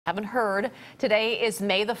Haven't heard. Today is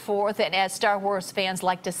May the 4th, and as Star Wars fans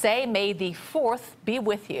like to say, may the 4th be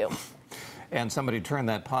with you. And somebody turned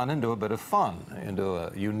that pun into a bit of fun, into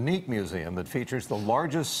a unique museum that features the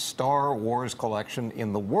largest Star Wars collection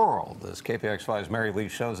in the world. As KPIX 5's Mary Lee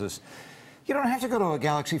shows us, you don't have to go to a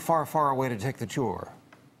galaxy far, far away to take the tour.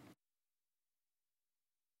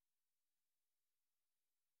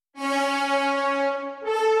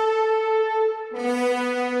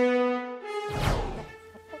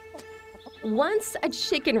 Once a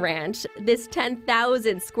chicken ranch, this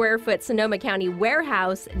 10,000 square foot Sonoma County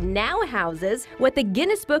warehouse now houses what the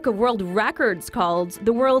Guinness Book of World Records calls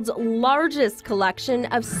the world's largest collection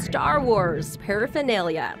of Star Wars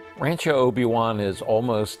paraphernalia. Rancho Obi-Wan is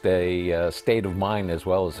almost a state of mind as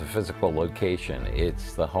well as a physical location.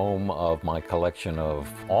 It's the home of my collection of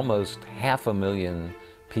almost 500,000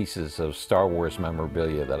 pieces of Star Wars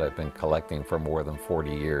memorabilia that I've been collecting for more than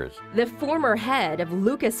 40 years. The former head of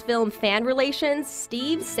Lucasfilm fan relations,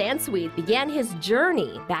 Steve Sansweet, began his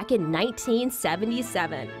journey back in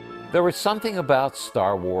 1977. There was something about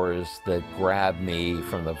Star Wars that grabbed me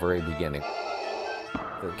from the very beginning.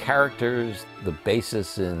 The characters, the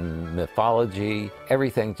basis in mythology,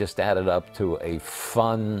 everything just added up to a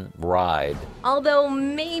fun ride. Although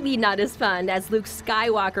maybe not as fun as Luke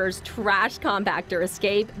Skywalker's trash compactor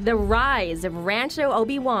escape, the rise of Rancho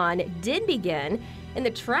Obi-Wan did begin in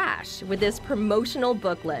the trash with this promotional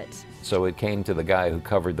booklet. So it came to the guy who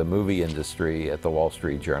covered the movie industry at the Wall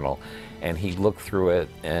Street Journal, and he looked through it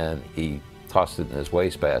and he tossed it in his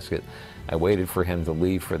wastebasket. I waited for him to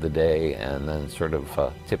leave for the day and then sort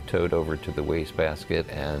of tiptoed over to the wastebasket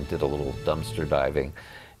and did a little dumpster diving.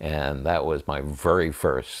 And that was my very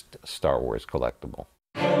first Star Wars collectible.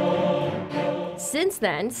 Since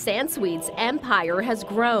then, Sansweet's empire has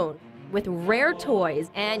grown. With rare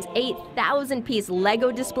toys and 8,000-piece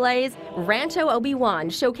Lego displays, Rancho Obi-Wan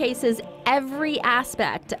showcases every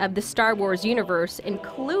aspect of the Star Wars universe,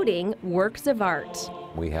 including works of art.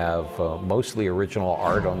 We have mostly original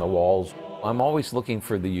art on the walls. I'm always looking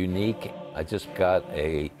for the unique. I just got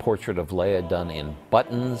a portrait of Leia done in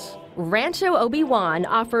buttons. Rancho Obi-Wan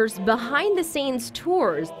offers behind-the-scenes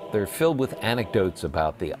tours. They're filled with anecdotes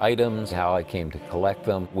about the items, how I came to collect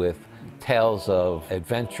them, with tales of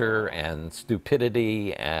adventure and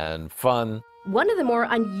stupidity and fun. One of the more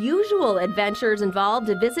unusual adventures involved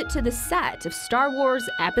a visit to the set of Star Wars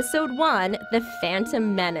Episode I, The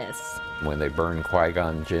Phantom Menace. When they burned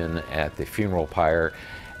Qui-Gon Jinn at the funeral pyre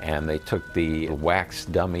and they took the wax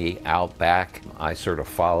dummy out back, I sort of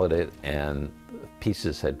followed it and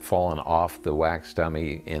pieces had fallen off the wax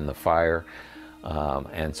dummy in the fire.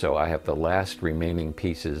 And so I have the last remaining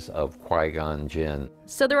pieces of Qui-Gon Jinn.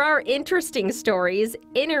 So there are interesting stories,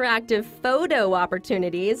 interactive photo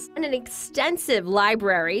opportunities, and an extensive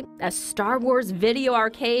library, a Star Wars video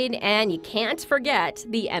arcade, and you can't forget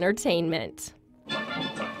the entertainment.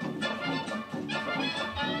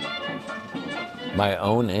 My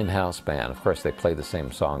own in-house band. Of course, they play the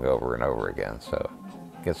same song over and over again, so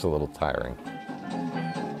it gets a little tiring.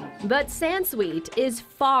 But Sansweet is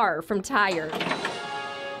far from tired.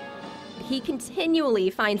 He continually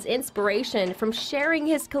finds inspiration from sharing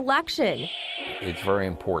his collection. It's very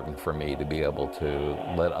important for me to be able to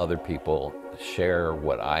let other people share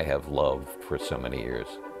what I have loved for so many years.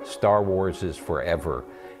 Star Wars is forever,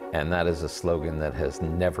 and that is a slogan that has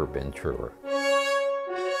never been truer.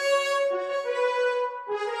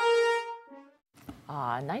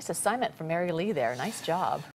 Nice assignment from Mary Lee there. Nice job.